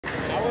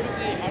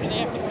they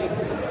have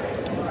 24.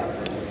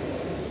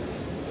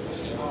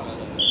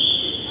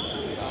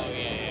 Oh,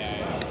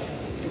 yeah. I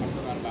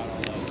forgot about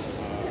all those.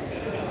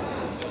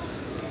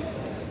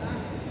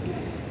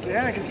 Get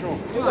hand control.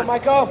 Here you go,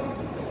 Micah.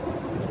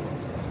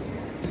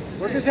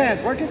 Work his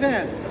hands, work his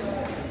hands.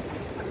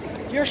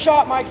 Your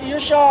shot, Micah, your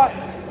shot.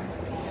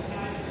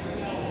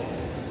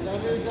 Down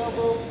his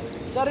elbow.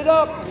 Set it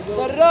up,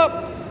 set it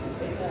up.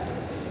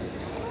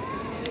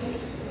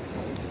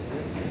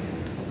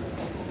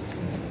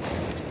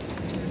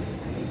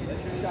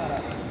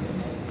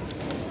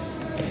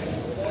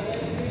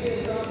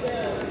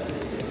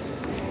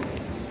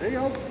 There you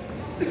go.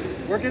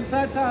 Work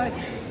inside tie.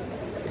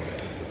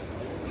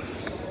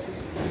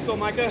 Let's go,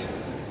 Micah.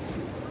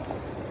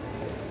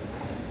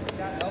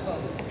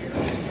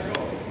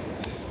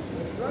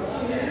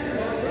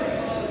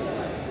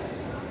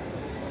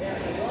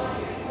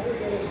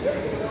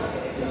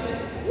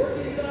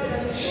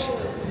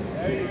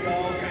 There you go.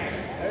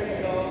 There you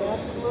go.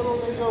 That's a little,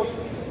 there you go.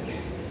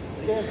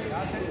 Stand.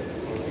 That's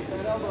it.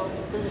 That elbow.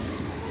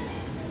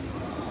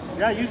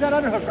 Yeah, use that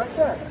underhook right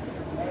there.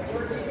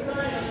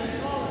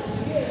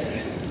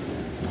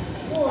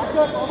 Back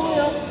up, all the way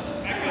up.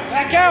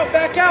 Back out,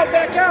 back out,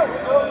 back out.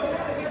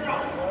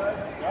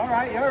 All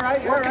right, you're all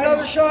right, you're all Work right.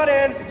 another shot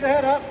in. Get your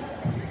head up.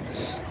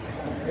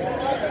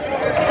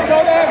 Let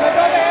go there, let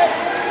go there.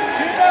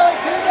 Two belly,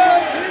 two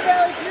belly, two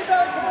belly, two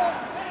belly, come on.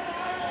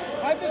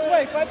 Fight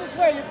this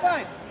way, you're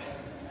fine.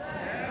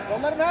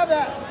 Don't let him have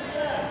that.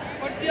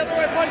 Punch the other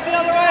way, punch the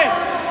other way.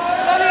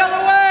 Go the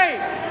other way.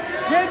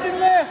 Bridge and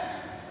lift.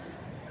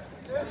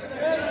 Good.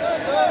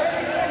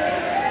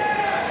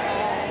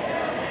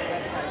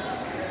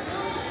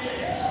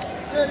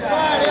 Good,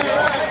 fine,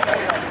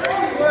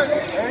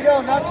 there you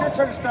go, now it's your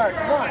turn to start,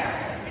 come on.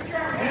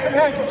 Need some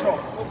hand control.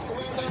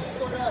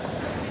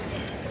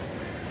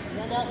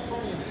 Stand out in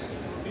front of you.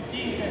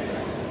 15.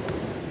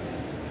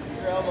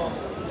 Your elbow,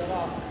 get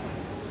off.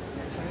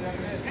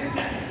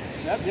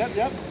 Yep.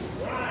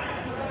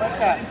 Just like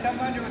that. Come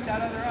under with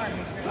that other arm.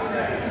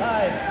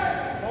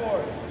 5,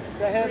 4,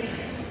 the hips.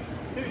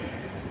 2,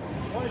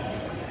 1.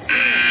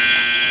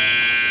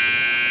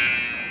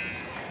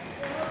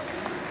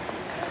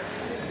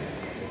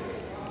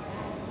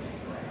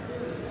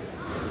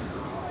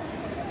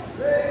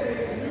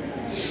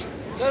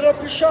 Set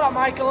up your shot,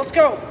 Micah. Let's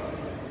go.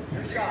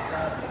 Your shot,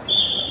 Brad.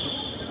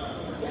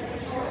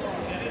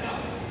 Set it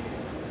up.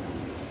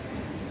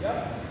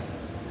 Yep.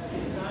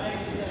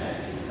 Inside to that.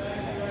 Inside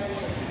to the right.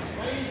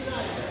 Right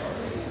inside.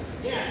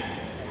 Yes.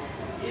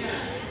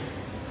 Yeah.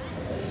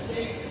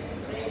 Stay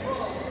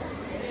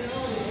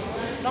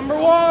close. Number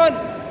 1.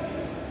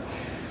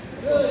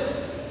 Good.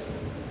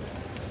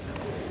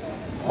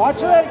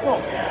 Watch your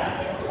ankles.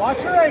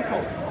 Watch your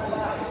ankles.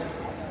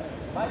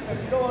 Mike,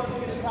 if you don't want to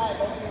get inside,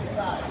 don't get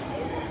inside.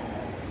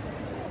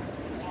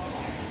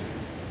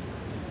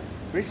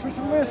 Reach for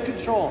some wrist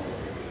control.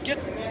 Get.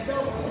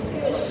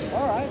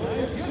 All right.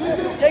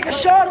 Take a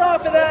shot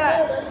off of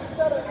that.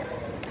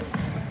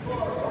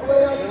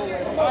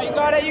 Oh, you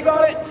got it, you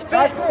got it. Spin.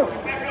 Drive through.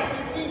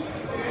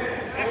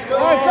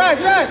 Drive.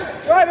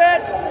 Drive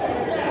it.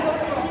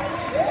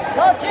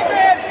 No, keep your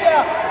hips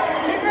down.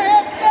 Keep your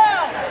hips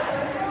down.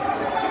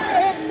 Keep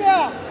your hips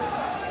down.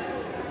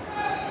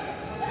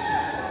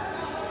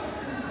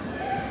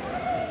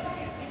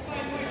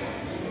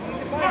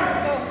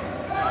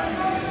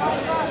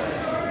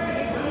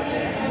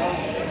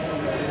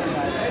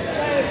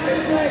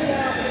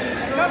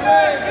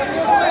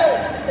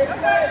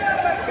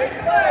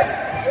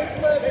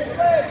 Chase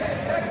leg.